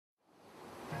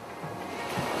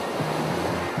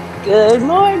Good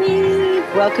morning.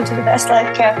 Welcome to the Best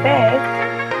Life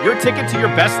Cafe. Your ticket to your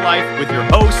best life with your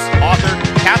hosts, author,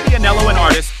 Cathy Anello, and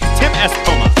artist, Tim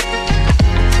Escoma.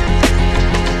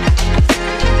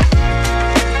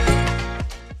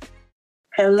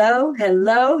 Hello,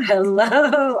 hello,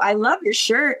 hello. I love your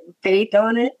shirt, faith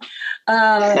on it.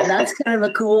 That's kind of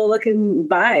a cool looking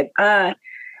vibe.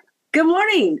 Good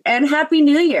morning and Happy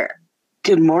New Year.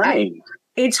 Good morning.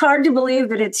 It's hard to believe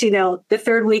that it's,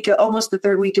 almost the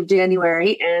third week of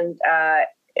January. And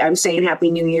I'm saying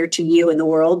Happy New Year to you and the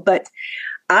world. But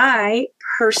I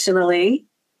personally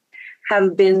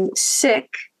have been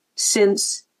sick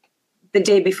since the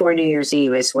day before New Year's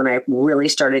Eve is when I really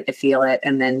started to feel it.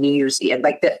 And then New Year's Eve,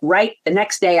 the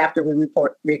next day after we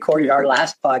recorded our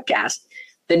last podcast,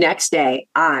 the next day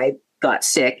I got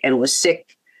sick and was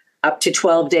sick up to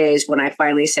 12 days when I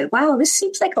finally said, wow, this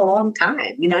seems like a long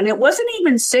time, and it wasn't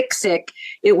even sick.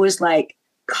 It was like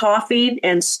coughing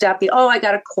and stuffy. Oh, I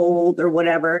got a cold or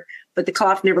whatever, but the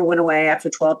cough never went away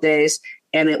after 12 days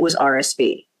and it was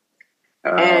RSV.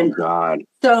 Oh, God.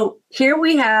 So here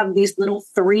we have these little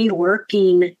 3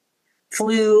 working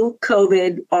flu,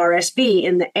 COVID, RSV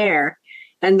in the air.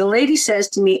 And the lady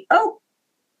says to me, oh,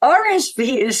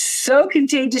 RSV is so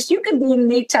contagious. You can be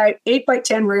in an 8 by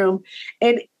 10 room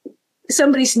and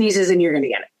somebody sneezes and you're going to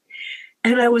get it.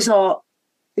 And I was all,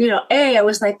 I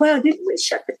was like, wow, didn't we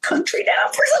shut the country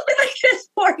down for something like this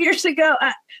 4 years ago?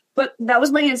 But that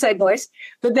was my inside voice.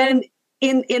 But then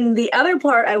in the other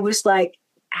part, I was like,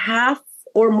 half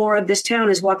or more of this town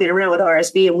is walking around with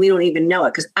RSV and we don't even know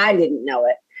it because I didn't know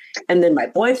it. And then my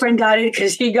boyfriend got it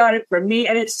because he got it from me.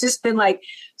 And it's just been like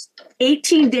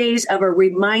 18 days of a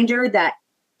reminder that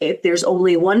if there's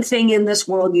only one thing in this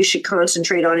world you should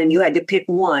concentrate on and you had to pick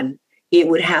one, it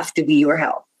would have to be your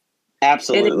health.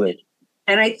 Absolutely.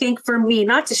 And I think for me,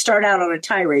 not to start out on a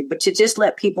tirade, but to just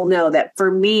let people know that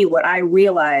for me, what I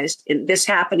realized in this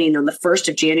happening on the 1st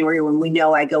of January, when we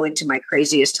know I go into my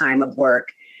craziest time of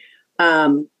work,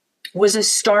 was a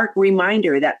stark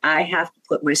reminder that I have to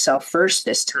put myself first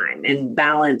this time and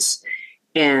balance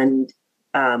and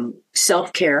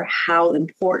self-care, how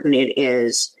important it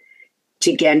is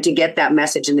to get that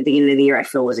message in the beginning of the year, I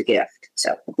feel was a gift.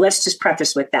 So let's just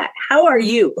preface with that. How are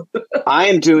you? I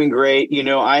am doing great.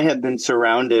 I have been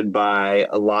surrounded by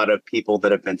a lot of people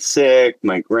that have been sick.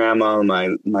 My grandma,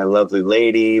 my lovely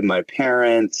lady, my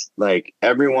parents, like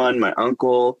everyone, my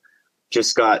uncle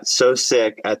just got so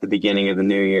sick at the beginning of the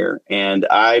new year. And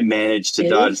I managed to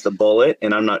dodge the bullet,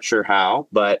 and I'm not sure how,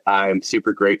 but I'm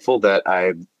super grateful that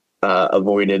I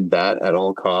avoided that at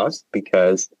all costs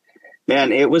because,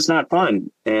 man, it was not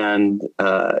fun. And,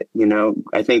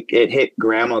 I think it hit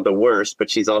grandma the worst, but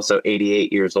she's also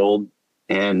 88 years old.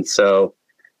 And so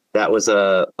that was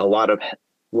a lot of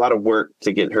work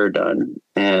to get her done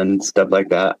and stuff like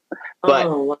that. But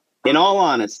in all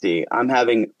honesty, I'm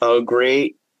having a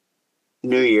great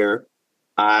New Year.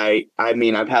 I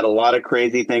mean, I've had a lot of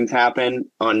crazy things happen.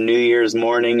 On New Year's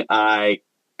morning, I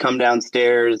come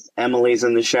downstairs, Emily's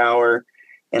in the shower,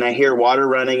 and I hear water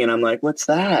running, and I'm like, what's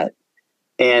that?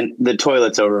 And the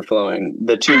toilet's overflowing.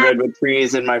 The 2 redwood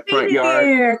trees in my front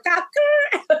yard.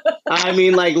 I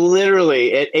mean, like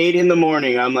literally at 8 a.m,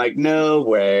 I'm like, no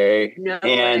way.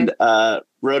 And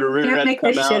Roto-Rooter Can't had make to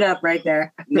come this out. shit up right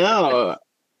there. No.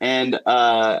 And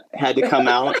had to come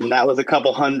out, and that was a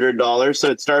couple $100.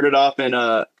 So it started off in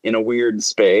a weird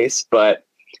space, but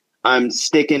I'm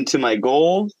sticking to my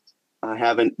goals. I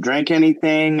haven't drank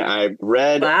anything. I've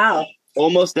read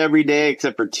almost every day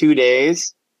except for 2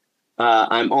 days.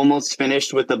 I'm almost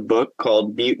finished with a book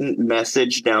called Mutant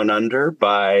Message Down Under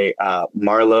by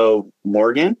Marlo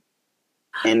Morgan.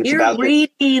 And You're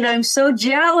reading. I'm so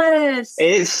jealous.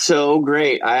 It's so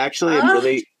great. I actually am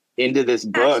really into this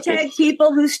book. Hashtag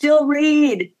people who still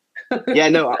read. Yeah,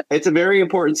 no, it's a very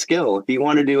important skill. If you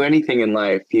want to do anything in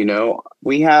life,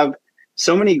 we have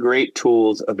so many great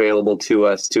tools available to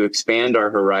us to expand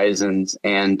our horizons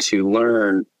and to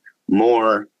learn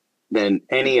more than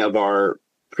any of our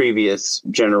previous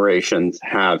generations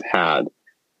have had.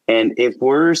 And if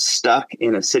we're stuck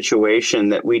in a situation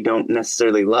that we don't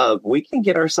necessarily love, we can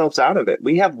get ourselves out of it.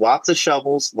 We have lots of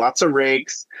shovels, lots of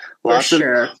rakes, lots of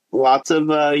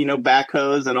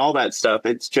backhoes and all that stuff.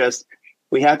 It's just,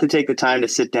 we have to take the time to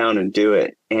sit down and do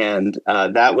it. And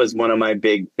that was one of my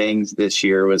big things this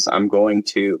year was I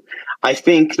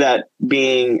think that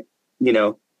being,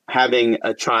 having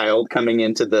a child coming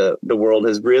into the world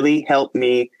has really helped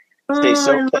me stay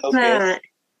so focused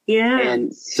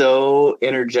and so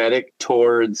energetic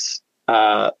towards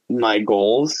my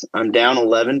goals. I'm down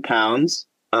 11 pounds.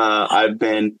 I've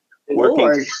been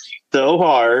working so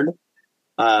hard.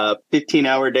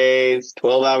 15-hour days,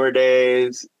 12-hour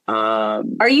days.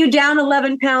 Are you down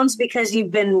 11 pounds because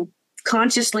you've been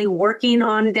consciously working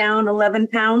on down 11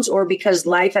 pounds, or because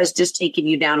life has just taken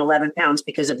you down 11 pounds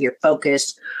because of your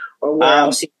focus, or where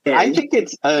else you've been? I think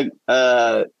it's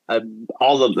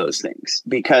all of those things,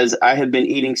 because I have been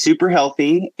eating super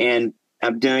healthy, and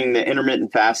I'm doing the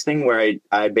intermittent fasting where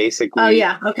I basically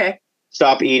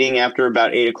stop eating after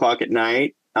about 8 o'clock at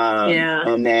night.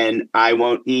 And then I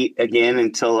won't eat again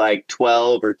until like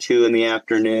 12 or 2 in the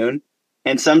afternoon.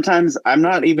 And sometimes I'm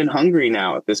not even hungry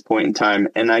now at this point in time,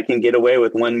 and I can get away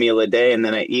with one meal a day, and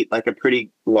then I eat like a pretty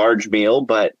large meal,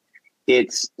 but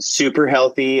it's super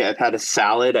healthy. I've had a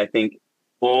salad, I think,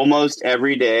 almost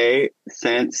every day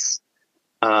since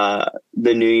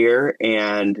the new year,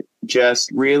 and just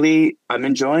really I'm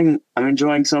enjoying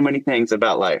so many things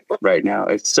about life right now.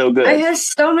 It's so good. I have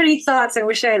so many thoughts. I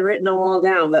wish I had written them all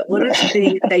down, but one of the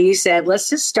things that you said, let's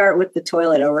just start with the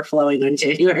toilet overflowing on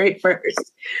January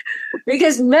 1st,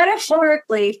 because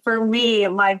metaphorically for me,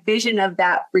 my vision of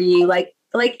that for you, like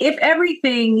if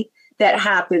everything that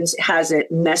happens has a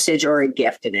message or a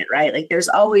gift in it, right? Like there's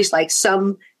always like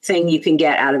something you can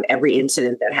get out of every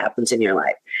incident that happens in your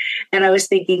life. And I was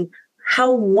thinking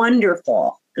how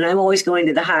wonderful, and I'm always going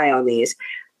to the high on these,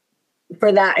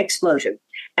 for that explosion.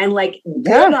 And like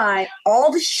goodbye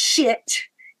all the shit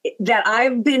that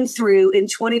I've been through in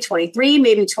 2023,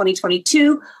 maybe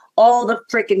 2022, all the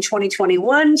freaking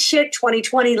 2021 shit,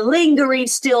 2020 lingering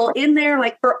still in there,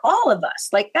 like for all of us.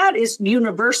 Like that is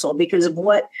universal because of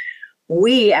what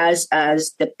we as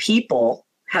the people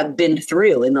have been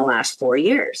through in the last 4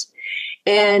 years.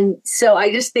 And so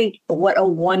I just think what a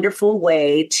wonderful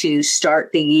way to start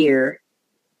the year,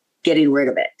 getting rid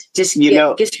of it. Just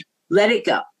let it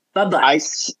go. Bye-bye.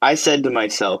 I said to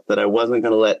myself that I wasn't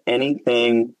going to let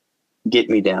anything get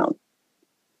me down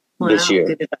this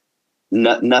year.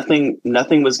 Nothing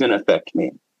was going to affect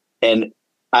me. And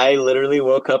I literally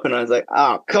woke up and I was like,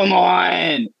 oh, come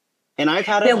on. And I've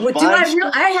had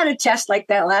I had a test like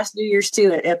that last New Year's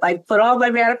too. If I put all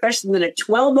my manifestation in at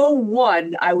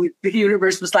 12:01, the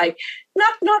universe was like,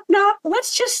 knock, knock, knock.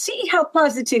 Let's just see how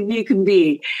positive you can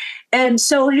be. And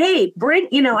so, hey,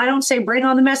 I don't say bring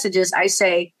on the messages. I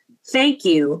say, thank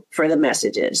you for the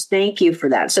messages. Thank you for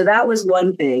that. So that was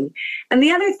one thing. And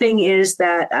the other thing is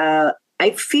that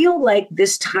I feel like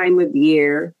this time of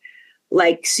year,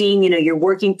 like seeing, you're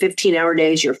working 15-hour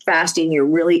days, you're fasting, you're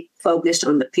really focused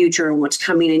on the future and what's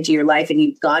coming into your life. And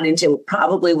you've gone into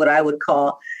probably what I would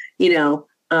call, man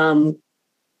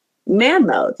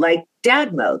mode, like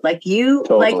dad mode, like you,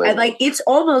 totally. like it's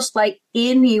almost like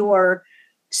in your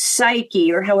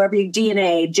psyche or however you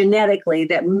DNA genetically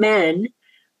that men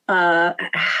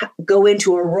go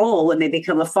into a role when they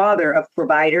become a father, a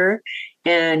provider.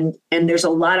 And there's a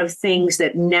lot of things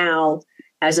that now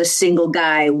as a single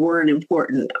guy weren't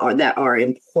important or that are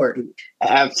important.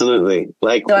 Absolutely.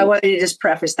 So I wanted to just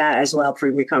preface that as well for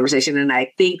your conversation. And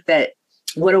I think that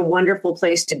what a wonderful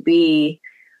place to be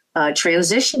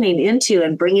transitioning into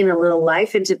and bringing a little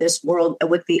life into this world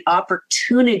with the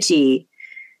opportunity.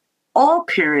 All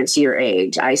parents your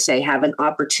age, I say, have an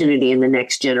opportunity in the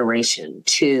next generation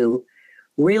to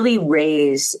really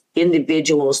raise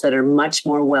individuals that are much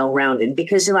more well-rounded,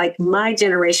 because like my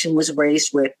generation was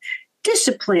raised with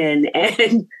discipline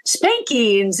and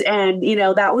spankings and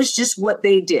that was just what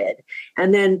they did.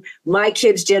 And then my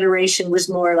kids' generation was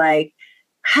more like,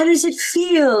 how does it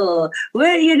feel?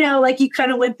 Well, like you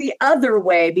kind of went the other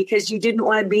way because you didn't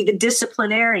want to be the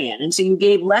disciplinarian, and so you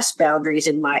gave less boundaries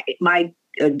in my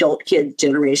adult kid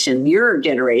generation, your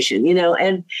generation,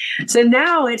 and so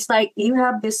now it's like you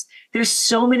have this, there's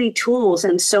so many tools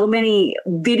and so many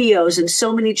videos and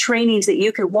so many trainings that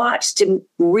you can watch to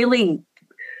really,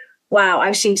 wow,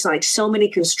 I've seen so many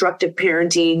constructive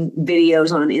parenting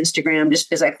videos on Instagram just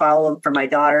because I follow them for my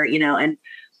daughter, and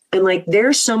like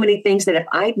there's so many things that if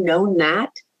I'd known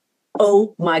that,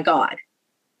 oh my God.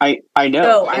 I know.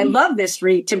 So I love this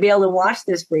to be able to watch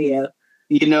this for you.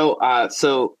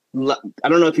 So I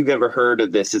don't know if you've ever heard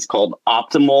of this. It's called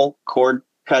optimal cord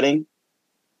cutting.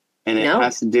 And it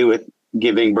has to do with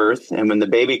giving birth. And when the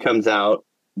baby comes out,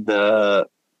 the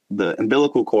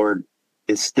umbilical cord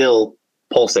is still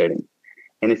pulsating.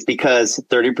 And it's because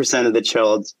 30% of the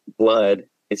child's blood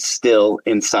is still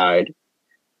inside.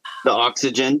 The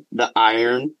oxygen, the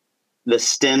iron, the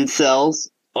stem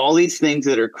cells, all these things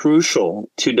that are crucial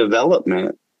to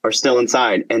development are still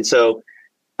inside. And so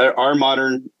our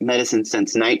modern medicine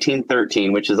since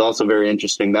 1913, which is also very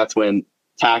interesting, that's when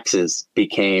taxes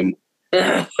became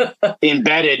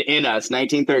embedded in us,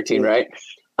 1913, right?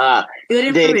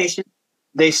 Good information.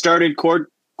 They started cord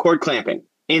clamping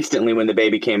instantly when the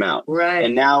baby came out. Right.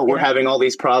 And now we're having all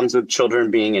these problems with children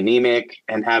being anemic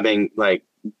and having like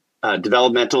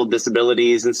developmental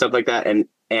disabilities and stuff like that.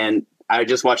 And I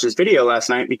just watched this video last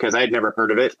night because I had never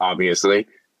heard of it. Obviously,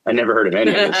 I never heard of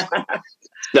any of this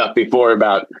stuff before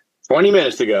about 20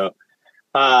 minutes ago.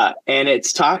 And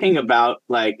it's talking about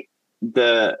like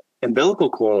the umbilical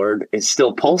cord is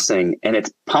still pulsing and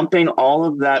it's pumping all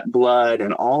of that blood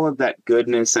and all of that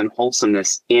goodness and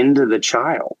wholesomeness into the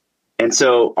child. And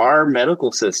so our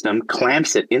medical system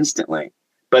clamps it instantly.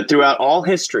 But throughout all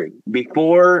history,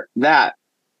 before that,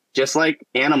 just like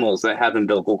animals that have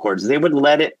umbilical cords, they would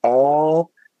let it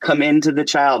all come into the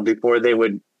child before they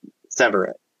would sever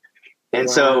it. And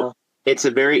so it's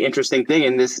a very interesting thing.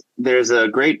 And there's a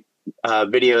great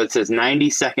video that says 90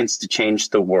 seconds to change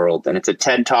the world. And it's a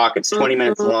TED Talk. It's 20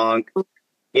 minutes long.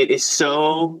 It is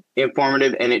so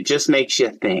informative and it just makes you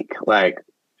think like.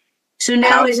 So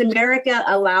now is America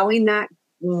allowing that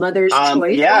mother's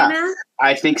choice? Yeah,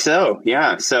 I think so.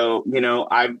 Yeah. So, you know,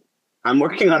 I'm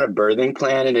working on a birthing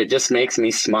plan and it just makes me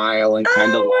smile and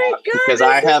kind of laugh because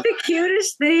I have the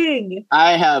cutest thing.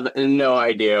 I have no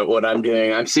idea what I'm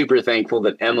doing. I'm super thankful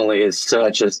that Emily is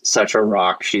such a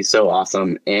rock. She's so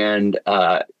awesome. And,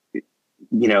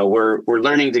 you know, we're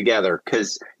learning together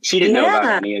because she didn't know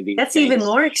about any of these That's things. even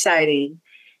more exciting,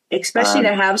 especially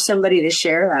to have somebody to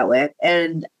share that with.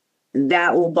 And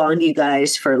that will bond you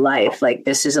guys for life. Like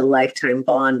this is a lifetime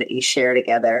bond that you share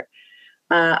together.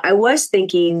 I was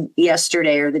thinking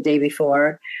yesterday or the day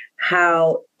before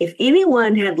how if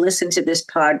anyone had listened to this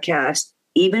podcast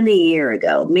even a year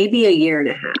ago, maybe a year and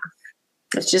a half,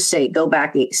 let's just say go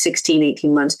back 16,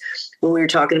 18 months when we were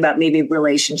talking about maybe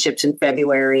relationships in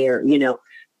February or, you know,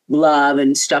 love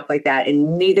and stuff like that.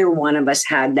 And neither one of us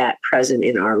had that present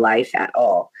in our life at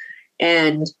all.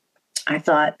 And I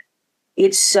thought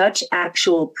it's such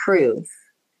actual proof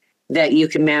that you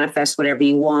can manifest whatever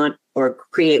you want or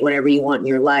create whatever you want in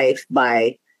your life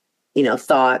by, you know,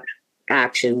 thought,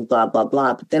 action, blah, blah,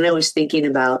 blah. But then I was thinking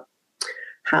about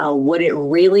how what it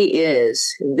really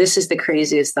is, and this is the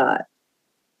craziest thought,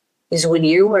 is when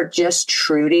you are just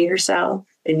true to yourself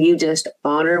and you just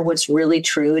honor what's really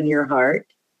true in your heart,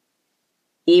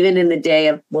 even in the day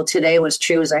of, well, today what's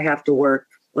true is I have to work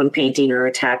on painting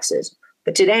or taxes.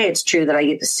 But today it's true that I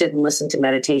get to sit and listen to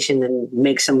meditation and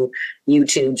make some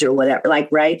YouTubes or whatever, like,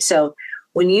 right? So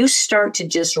when you start to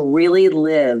just really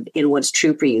live in what's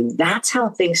true for you, that's how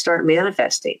things start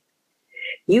manifesting.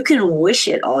 You can wish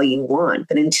it all you want,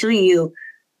 but until you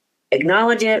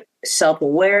acknowledge it,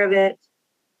 self-aware of it,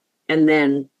 and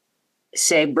then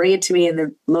say, bring it to me in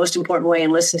the most important way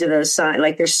and listen to those signs.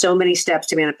 Like there's so many steps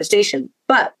to manifestation,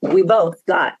 but we both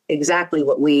got exactly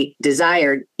what we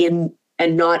desired in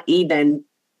and not even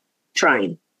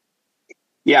trying.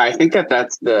 Yeah, I think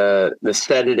that's the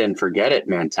set it and forget it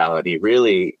mentality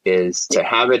really is to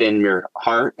have it in your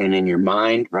heart and in your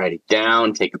mind, write it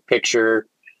down, take a picture.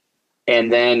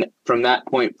 And then from that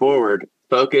point forward,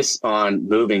 focus on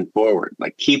moving forward,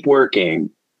 like keep working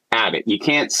at it. You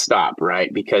can't stop,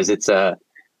 right? Because it's a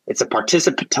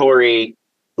participatory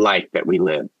life that we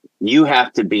live. You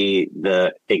have to be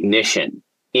the ignition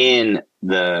in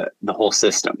the whole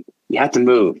system. You have to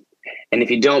move. And if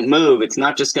you don't move, it's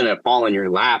not just going to fall in your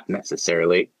lap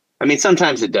necessarily. I mean,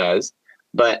 sometimes it does,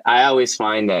 but I always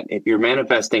find that if you're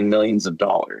manifesting millions of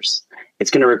dollars,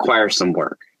 it's going to require some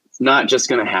work. It's not just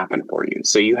going to happen for you.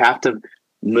 So you have to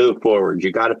move forward.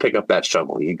 You got to pick up that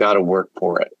shovel. You got to work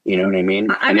for it. You know what I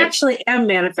mean? I actually am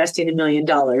manifesting $1 million.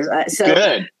 So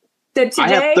good. So today, I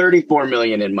have 34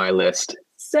 million in my list.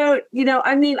 So, you know,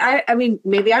 I mean,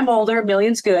 maybe I'm older,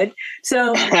 million's good.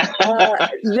 So,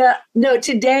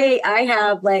 today I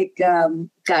have like, God,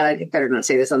 I better not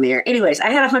say this on the air. Anyways,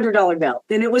 I had $100 bill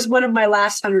and it was one of my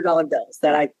last $100 bills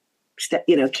that I,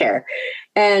 care.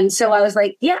 And so I was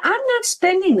like, yeah, I'm not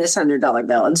spending this $100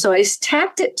 bill. And so I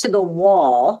tacked it to the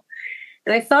wall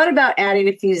and I thought about adding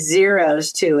a few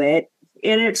zeros to it.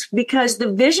 And it's because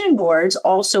the vision boards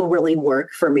also really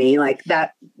work for me, like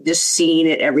that, just seeing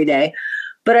it every day.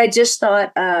 But I just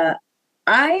thought,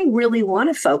 I really want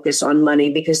to focus on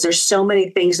money because there's so many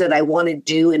things that I want to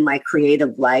do in my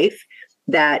creative life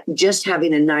that just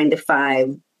having a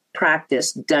 9-to-5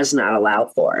 practice does not allow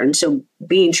for. And so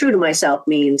being true to myself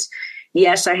means,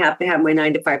 yes, I have to have my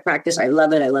 9-to-5 practice. I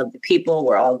love it. I love the people.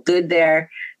 We're all good there.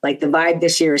 Like the vibe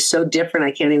this year is so different.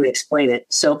 I can't even explain it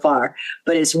so far,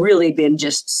 but it's really been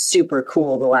just super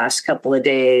cool the last couple of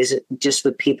days, just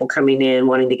with people coming in,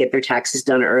 wanting to get their taxes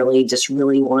done early, just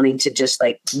really wanting to just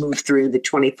like move through the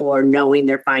 24, knowing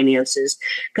their finances.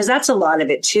 Cause that's a lot of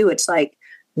it too. It's like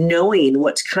knowing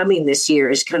what's coming this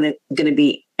year is kind of going to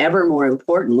be ever more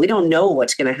important. We don't know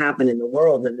what's going to happen in the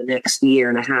world in the next year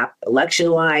and a half,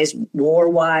 election wise, war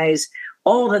wise,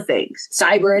 all the things,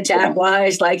 cyber attack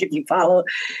wise, like if you follow.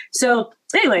 So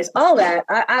anyways, all that,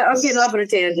 I'm getting off on a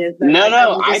tangent.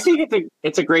 No, I think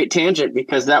it's a great tangent,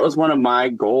 because that was one of my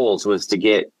goals, was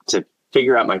to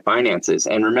figure out my finances.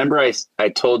 And remember, I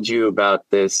told you about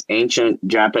this ancient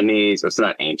Japanese, it's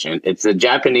not ancient, it's a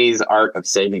Japanese art of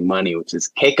saving money, which is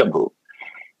keikabu.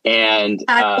 And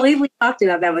I believe we talked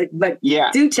about that, but yeah,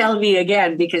 do tell me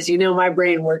again, because my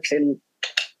brain works in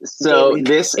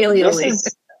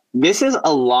this is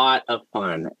a lot of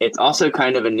fun. It's also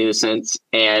kind of a nuisance,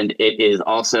 and it is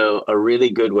also a really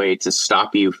good way to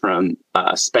stop you from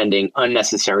spending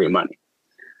unnecessary money.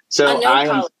 So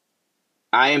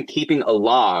I am keeping a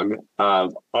log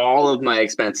of all of my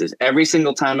expenses. Every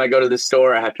single time I go to the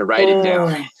store, I have to write it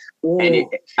down.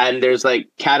 And there's like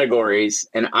categories,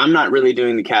 and I'm not really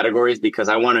doing the categories because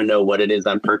I want to know what it is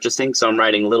I'm purchasing. So I'm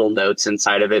writing little notes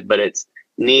inside of it, but it's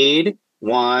need,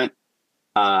 want,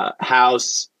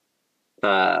 house,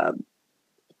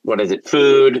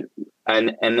 food,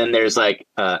 and then there's like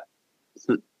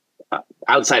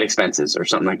outside expenses or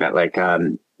something like that, like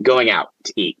going out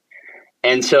to eat.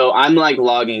 And so I'm like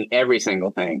logging every single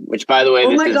thing, which, by the way,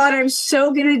 God, I'm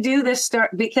so going to do this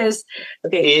because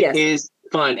it is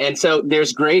fun. And so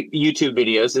there's great YouTube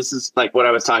videos. This is like what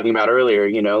I was talking about earlier,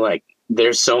 like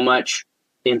there's so much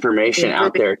information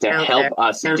out there to help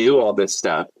us do all this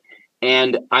stuff.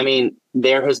 And I mean,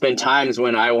 there has been times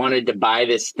when I wanted to buy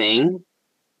this thing,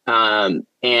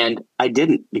 and I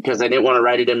didn't, because I didn't want to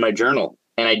write it in my journal,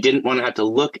 and I didn't want to have to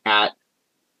look at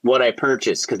what I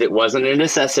purchased because it wasn't a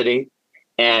necessity.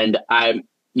 And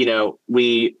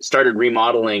we started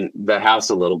remodeling the house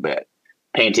a little bit,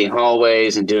 painting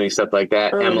hallways and doing stuff like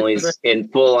that. Emily's in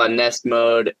full on nest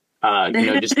mode,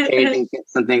 just painting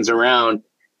some things around.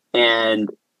 And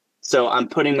so I'm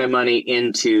putting my money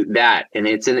into that. And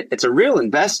it's a real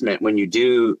investment when you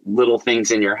do little things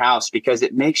in your house, because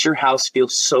it makes your house feel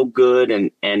so good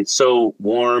and so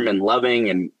warm and loving.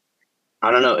 And I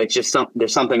don't know, it's just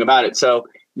there's something about it. So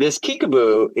this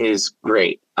Kickaboo is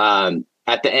great.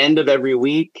 At the end of every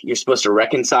week, you're supposed to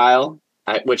reconcile,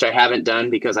 which I haven't done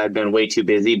because I've been way too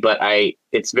busy, but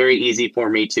it's very easy for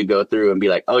me to go through and be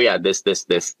like, oh yeah, this.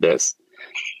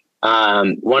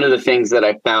 One of the things that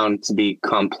I found to be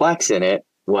complex in it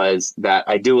was that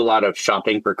I do a lot of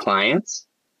shopping for clients,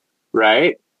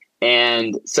 right?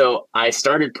 And so I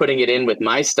started putting it in with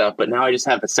my stuff, but now I just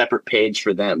have a separate page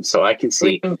for them, so I can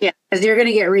see. Yeah, because you're going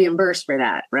to get reimbursed for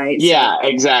that, right? Yeah,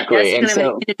 exactly. And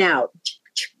so in and out.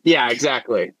 Yeah,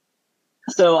 exactly.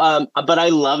 So, but I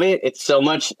love it.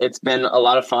 It's been a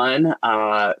lot of fun.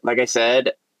 Like I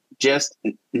said, just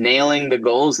nailing the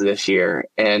goals this year.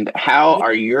 And how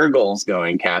are your goals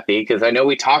going, Cathy? Because I know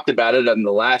we talked about it on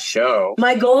the last show.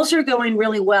 My goals are going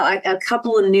really well. A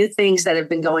couple of new things that have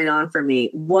been going on for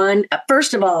me. One,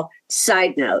 first of all,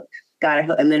 side note,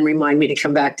 and then remind me to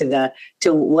come back to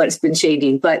what's been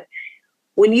changing. But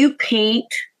when you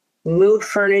paint, move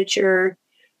furniture,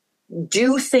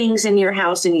 do things in your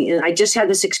house, and I just had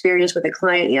this experience with a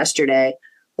client yesterday.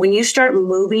 When you start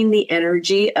moving the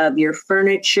energy of your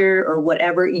furniture or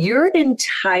whatever, your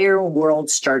entire world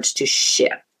starts to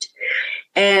shift.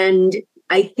 And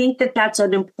I think that that's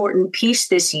an important piece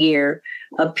this year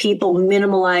of people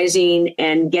minimalizing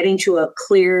and getting to a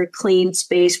clear, clean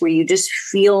space where you just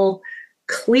feel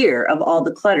clear of all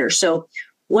the clutter. So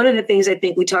one of the things I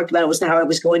think we talked about was how I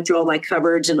was going through all my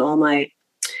cupboards and all my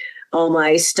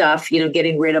stuff,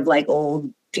 getting rid of like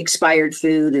old expired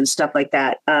food and stuff like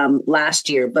that last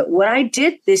year. But what I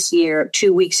did this year,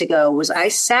 2 weeks ago, was I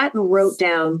sat and wrote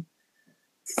down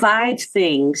 5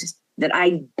 things that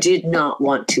I did not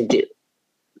want to do.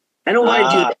 I don't want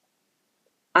to do that.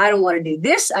 I don't want to do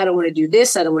this. I don't want to do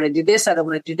this. I don't want to do this. I don't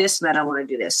want to do this. And I don't want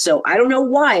to do this. So I don't know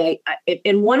why.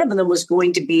 And one of them was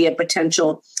going to be a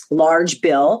potential large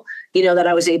bill, that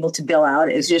I was able to bill out.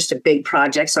 It's just a big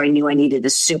project. So I knew I needed a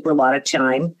super lot of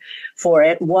time for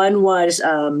it. One was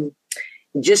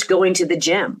just going to the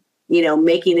gym,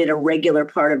 making it a regular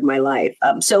part of my life.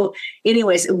 So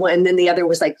anyways, and then the other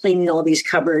was like cleaning all these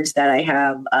cupboards that I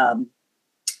have.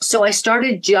 So I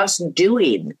started just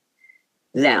doing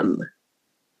them.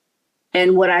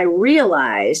 And what I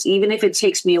realized, even if it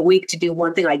takes me a week to do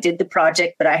one thing, I did the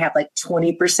project, but I have like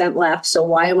 20% left. So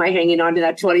why am I hanging on to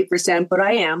that 20%? But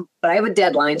I have a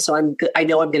deadline. So I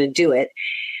know I'm going to do it.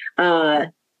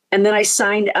 And then I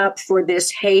signed up for this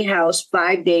Hay House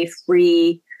 5-day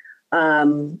free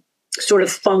sort sort of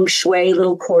feng shui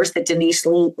little course that Denise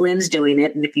Lynn's doing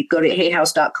it. And if you go to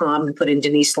heyhouse.com and put in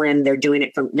Denise Lynn, they're doing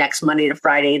it from next Monday to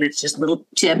Friday. And it's just little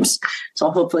tips.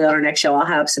 So hopefully on our next show, I'll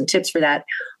have some tips for that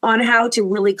on how to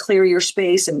really clear your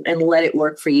space and let it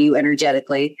work for you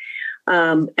energetically.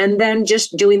 And then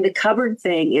just doing the cupboard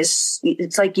thing it's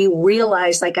like you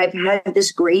realize, like, I've had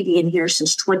this gravy in here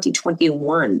since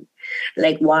 2021.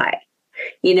 Like, why?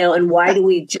 And why do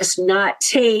we just not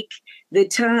take the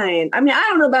time? I mean, I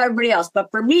don't know about everybody else, but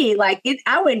for me, like,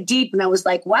 I went deep and I was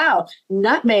like, wow,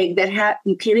 nutmeg that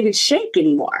you can't even shake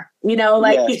anymore. You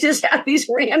just have these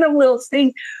random little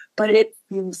things, but it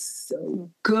feels so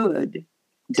good.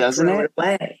 Doesn't it?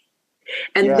 Away.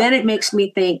 And then it makes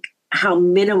me think how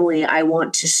minimally I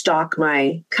want to stock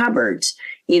my cupboards,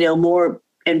 more,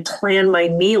 and plan my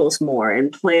meals more,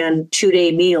 and plan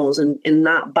 2-day meals, and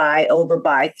not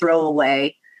overbuy, throw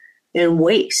away, and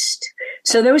waste.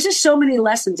 So there was just so many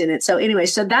lessons in it. So anyway,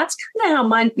 so that's kind of how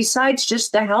mine, besides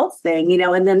just the health thing,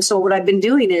 and then so what I've been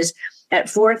doing is at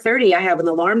 4:30, I have an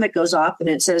alarm that goes off and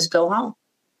it says, go home.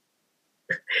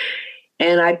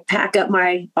 And I pack up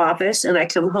my office and I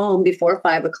come home before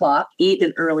 5 o'clock, eat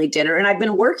an early dinner. And I've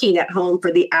been working at home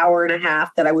for the hour and a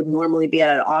half that I would normally be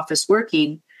at an office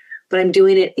working, but I'm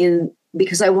doing it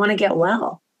because I want to get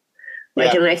well.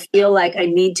 And I feel like I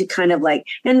need to kind of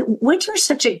and winter is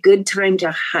such a good time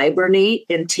to hibernate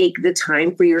and take the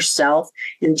time for yourself.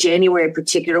 In January,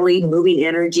 particularly, moving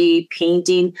energy,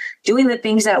 painting, doing the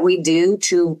things that we do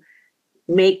to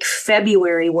make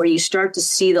February where you start to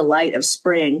see the light of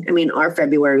spring. I mean, our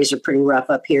Februaries are pretty rough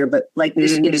up here, but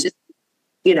this, it's just,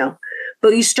 but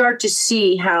you start to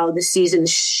see how the season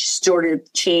sort of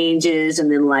changes,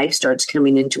 and then life starts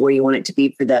coming into where you want it to be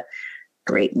for the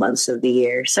great months of the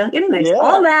year. So anyways,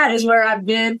 all that is where I've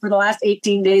been for the last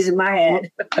 18 days in my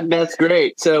head. That's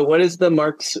great. So what is the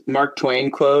Mark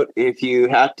Twain quote? If you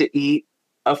have to eat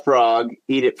a frog,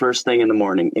 eat it first thing in the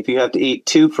morning. If you have to eat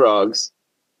 2 frogs,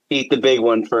 eat the big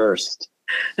one first.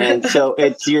 And so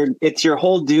it's your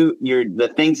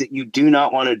the things that you do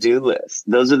not want to do list.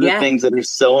 Those are the things that are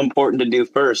so important to do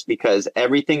first, because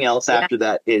everything else after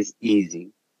that is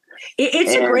easy.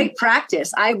 It's a great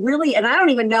practice. I don't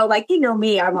even know,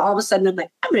 me, I'm all of a sudden, I'm like,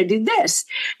 I'm going to do this.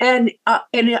 And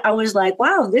I was like,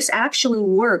 wow, this actually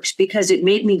works, because it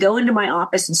made me go into my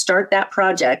office and start that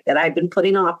project that I've been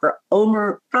putting off for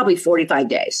over probably 45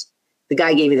 days. The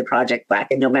guy gave me the project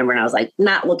back in November, and I was like,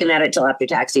 not looking at it till after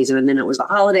tax season. And then it was the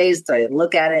holidays, so I didn't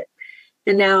look at it.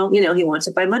 And now, he wants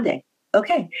it by Monday.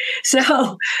 Okay.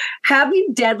 So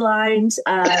having deadlines,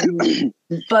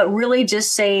 but really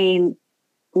just saying,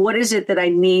 what is it that I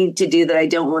need to do that I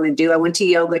don't want to do? I went to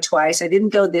yoga twice. I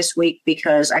didn't go this week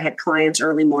because I had clients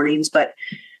early mornings, but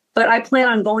I plan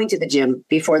on going to the gym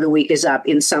before the week is up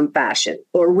in some fashion,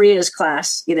 or Ria's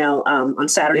class, on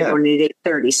Saturday morning at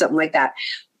 8:30, something like that.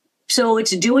 So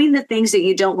it's doing the things that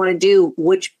you don't want to do,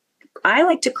 which I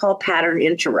like to call pattern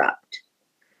interrupt.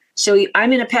 So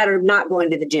I'm in a pattern of not going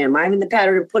to the gym. I'm in the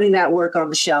pattern of putting that work on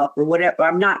the shelf or whatever.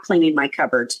 I'm not cleaning my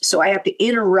cupboards. So I have to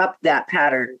interrupt that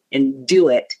pattern and do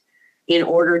it in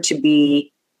order to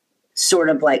be sort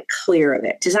of clear of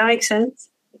it. Does that make sense?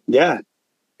 Yeah.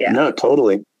 No,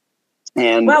 totally.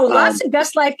 And lots of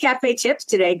Best Life Cafe tips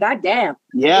today. God damn.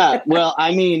 Yeah. Well,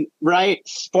 I mean, right.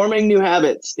 Forming new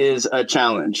habits is a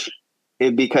challenge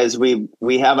because we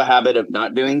have a habit of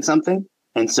not doing something.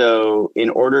 And so in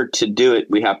order to do it,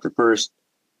 we have to first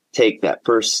take that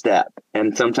first step.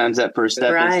 And sometimes that first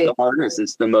step is the hardest.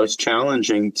 It's the most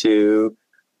challenging to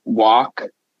walk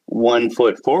 1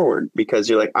 foot forward, because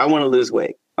you're like, I want to lose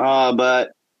weight.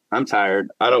 But I'm tired.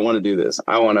 I don't want to do this.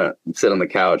 I want to sit on the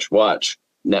couch, watch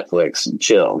Netflix and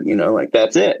chill,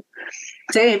 that's it.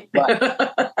 Same. But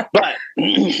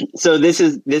so this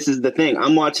is the thing.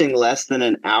 I'm watching less than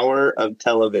an hour of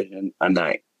television a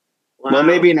night. Wow. Well,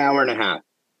 maybe an hour and a half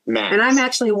max. And I'm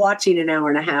actually watching an hour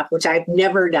and a half, which I've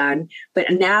never done. But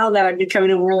now that I've been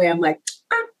coming home early, I'm like,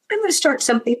 I'm going to start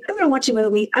something. I'm going to watch a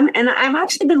movie. I've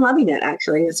actually been loving it.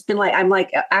 Actually, it's been I'm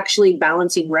actually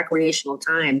balancing recreational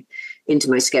time into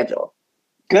my schedule.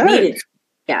 Good. Needed.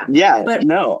 Yeah. Yeah. But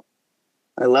no,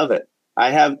 I love it.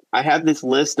 I have this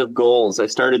list of goals. I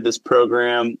started this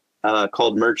program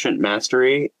called Merchant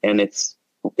Mastery, and it's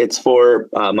for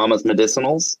Mama's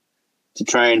Medicinals to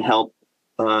try and help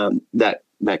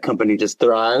that company just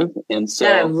thrive. And so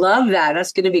I love that.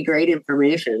 That's going to be great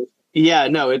information. Yeah,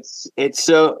 no, it's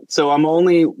so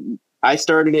I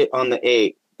started it on the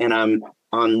 8th, and I'm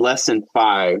on lesson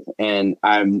 5, and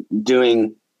I'm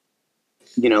doing,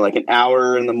 an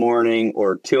hour in the morning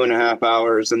or 2.5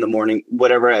 hours in the morning,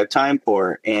 whatever I have time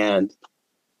for. And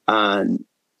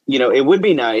it would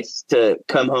be nice to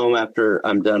come home after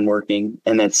I'm done working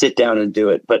and then sit down and do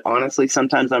it. But honestly,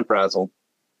 sometimes I'm frazzled.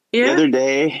 Yeah. The other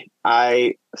day,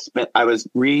 I was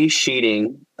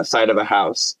re-sheeting a side of a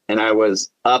house, and I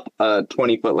was up a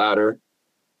 20-foot ladder,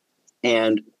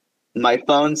 and my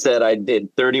phone said I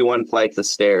did 31 flights of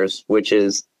stairs, which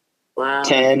is Wow.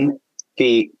 10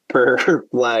 feet per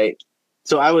flight.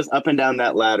 So I was up and down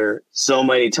that ladder so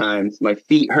many times. My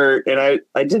feet hurt, and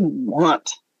I didn't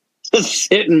want to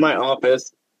sit in my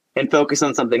office and focus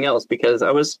on something else because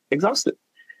I was exhausted.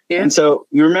 Yeah. And so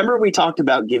you remember we talked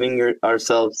about giving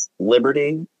ourselves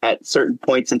liberty at certain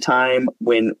points in time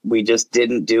when we just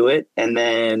didn't do it, and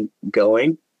then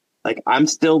going. Like, I'm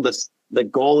still the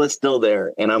goal is still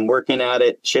there, and I'm working at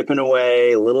it, chipping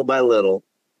away little by little,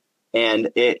 and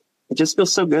it just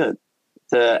feels so good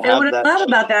to have what that. I love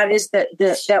about that is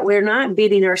that we're not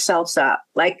beating ourselves up.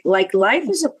 Like life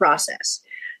is a process.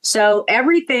 So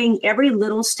every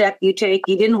little step you take,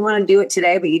 you didn't want to do it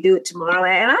today, but you do it tomorrow.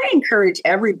 And I encourage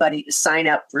everybody to sign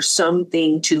up for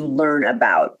something to learn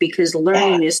about, because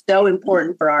learning is so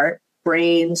important for our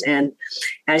brains. And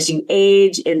as you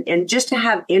age, and just to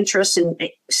have interests in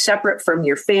separate from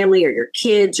your family or your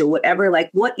kids or whatever,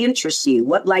 like what interests you,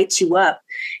 what lights you up,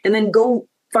 and then go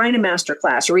find a master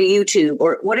class or a YouTube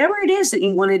or whatever it is that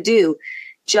you want to do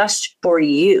just for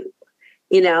you.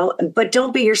 But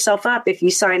don't beat yourself up if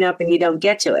you sign up and you don't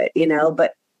get to it,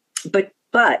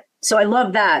 but so I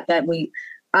love that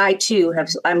I too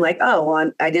I'm like, oh,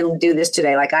 well, I didn't do this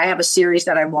today. Like, I have a series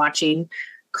that I'm watching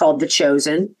called The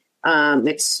Chosen.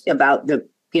 It's about the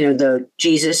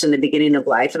Jesus in the beginning of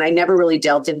life. And I never really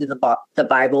delved into the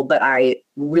Bible, but I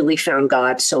really found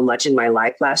God so much in my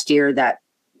life last year that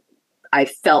I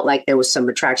felt like there was some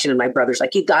attraction, and my brother's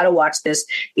like, you got to watch this.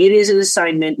 It is an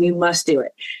assignment. You must do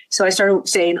it. So I started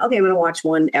saying, okay, I'm going to watch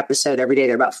one episode every day.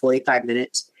 They're about 45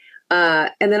 minutes.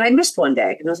 And then I missed one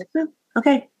day, and I was like, no,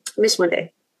 okay, missed one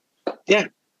day. Yeah.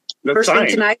 First thing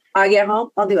tonight, I get home,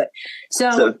 I'll do it.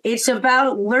 So it's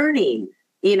about learning,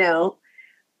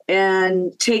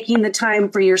 and taking the time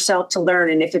for yourself to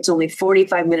learn. And if it's only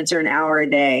 45 minutes or an hour a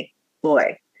day,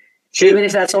 boy, even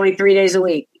if that's only 3 days a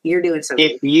week, you're doing something.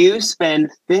 If you spend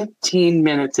 15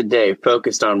 minutes a day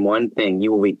focused on one thing,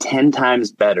 you will be 10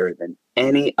 times better than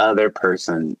any other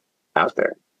person out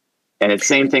there. And it's the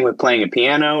same thing with playing a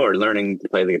piano or learning to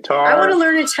play the guitar. I want to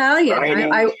learn Italian.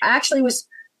 I actually was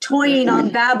toying on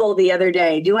Babbel the other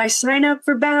day. Do I sign up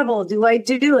for Babbel? Do I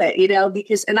do it?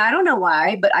 Because, and I don't know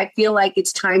why, but I feel like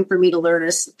it's time for me to learn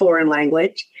a foreign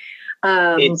language.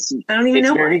 I don't even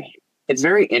know why. It's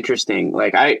very interesting.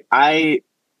 Like I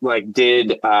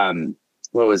did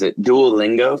what was it,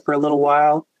 Duolingo for a little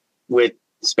while with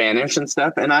Spanish and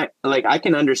stuff, and I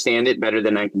can understand it better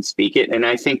than I can speak it, and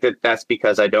I think that's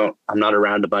because I'm not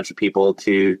around a bunch of people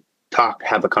to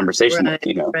have a conversation with,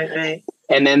 Right.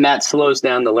 And then that slows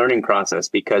down the learning process,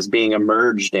 because being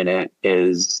immersed in it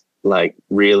is like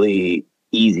really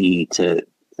easy to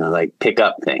like pick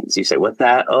up things. You say, what's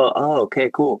that? Oh,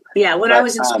 okay, cool. Yeah. When I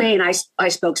was in Spain, I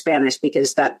spoke Spanish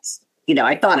because that's,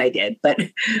 I thought I did, but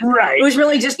right. It was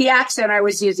really just the accent I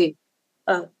was using.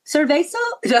 Cerveza?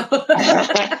 No.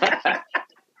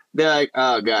 They're like,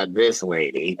 oh God, this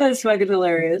lady. That's fucking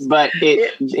hilarious. But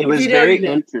it was very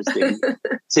interesting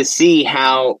to see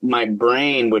how my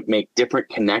brain would make different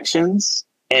connections,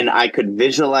 and I could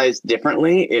visualize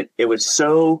differently. It was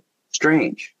so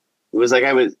strange. It was like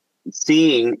I was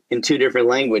seeing in two different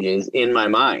languages in my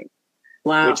mind.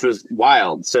 Wow. Which was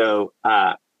wild. So,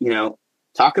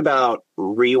 talk about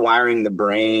rewiring the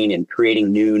brain and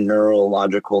creating new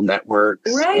neurological networks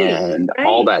and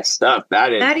all that stuff.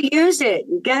 That is, gotta use it.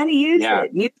 You gotta use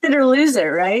it. Use it or lose it,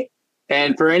 right?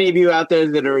 And for any of you out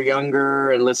there that are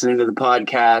younger and listening to the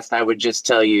podcast, I would just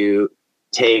tell you,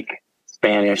 take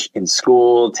Spanish in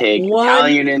school, take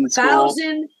Italian in school.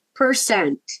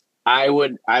 1,000%. I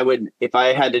would, if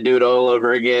I had to do it all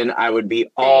over again, I would be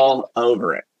all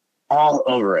over it. All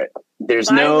over it. There's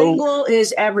bilingual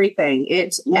is everything.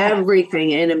 It's everything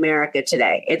in America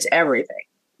today. It's everything.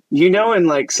 In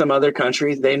like some other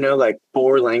countries, they know like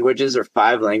 4 languages or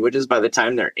 5 languages by the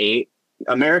time they're 8.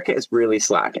 America is really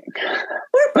slacking.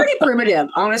 We're pretty primitive,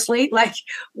 honestly. Like,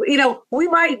 we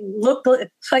might look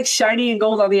like shiny and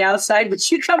gold on the outside,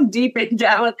 but you come deep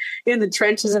down in the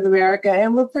trenches of America,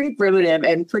 and we're pretty primitive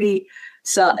and pretty.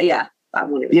 So, yeah, I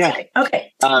won't even say.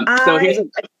 Okay. So here's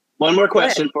one more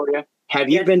question for you. Have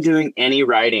you been doing any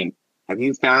writing? Have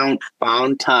you found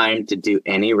time to do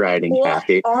any writing,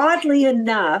 Cathy? Oddly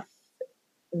enough,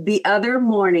 the other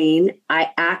morning,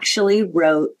 I actually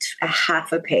wrote a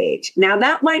half a page. Now,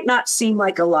 that might not seem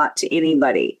like a lot to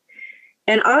anybody.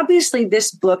 And obviously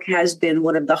this book has been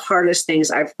one of the hardest things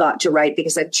I've thought to write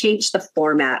because I've changed the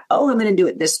format. Oh, I'm going to do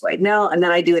it this way. No. And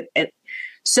then I do it.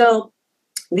 So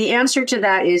the answer to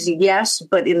that is yes,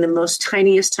 but in the most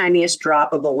tiniest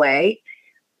drop of a way,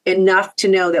 enough to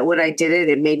know that when I did it,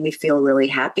 it made me feel really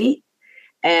happy.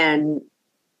 And,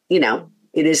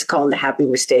 it is called a happy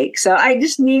mistake. So I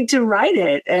just need to write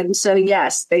it. And so,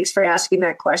 yes, thanks for asking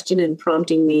that question and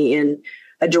prompting me in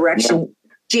a direction.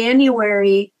 Yeah.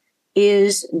 January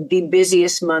is the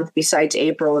busiest month besides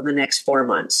April in the next 4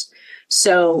 months.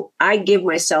 So I give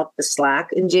myself the slack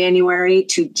in January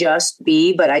to just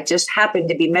be, but I just happened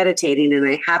to be meditating and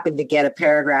I happened to get a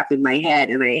paragraph in my head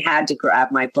and I had to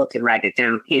grab my book and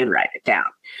handwrite it down.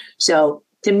 So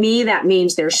to me, that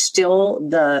means there's still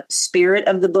the spirit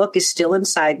of the book is still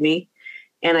inside me.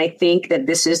 And I think that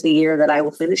this is the year that I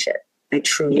will finish it. I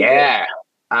truly do.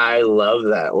 I love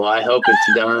that. Well, I hope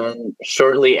it's done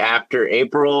shortly after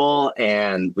April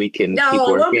and we can keep working.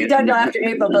 No, it won't be done after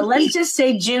April, but let's just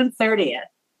say June 30th.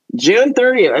 June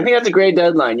 30th. I think that's a great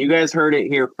deadline. You guys heard it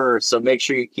here first. So make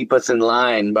sure you keep us in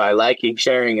line by liking,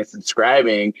 sharing, and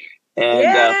subscribing.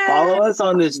 And follow us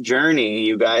on this journey,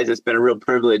 you guys. It's been a real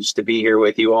privilege to be here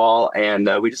with you all. And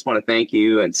we just want to thank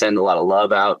you and send a lot of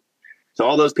love out to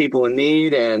all those people in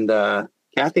need. And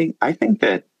Cathy, I think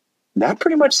that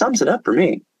pretty much sums it up for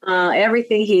me.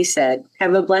 Everything he said.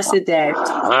 Have a blessed day.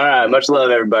 All right. Much love,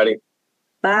 everybody.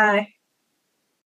 Bye.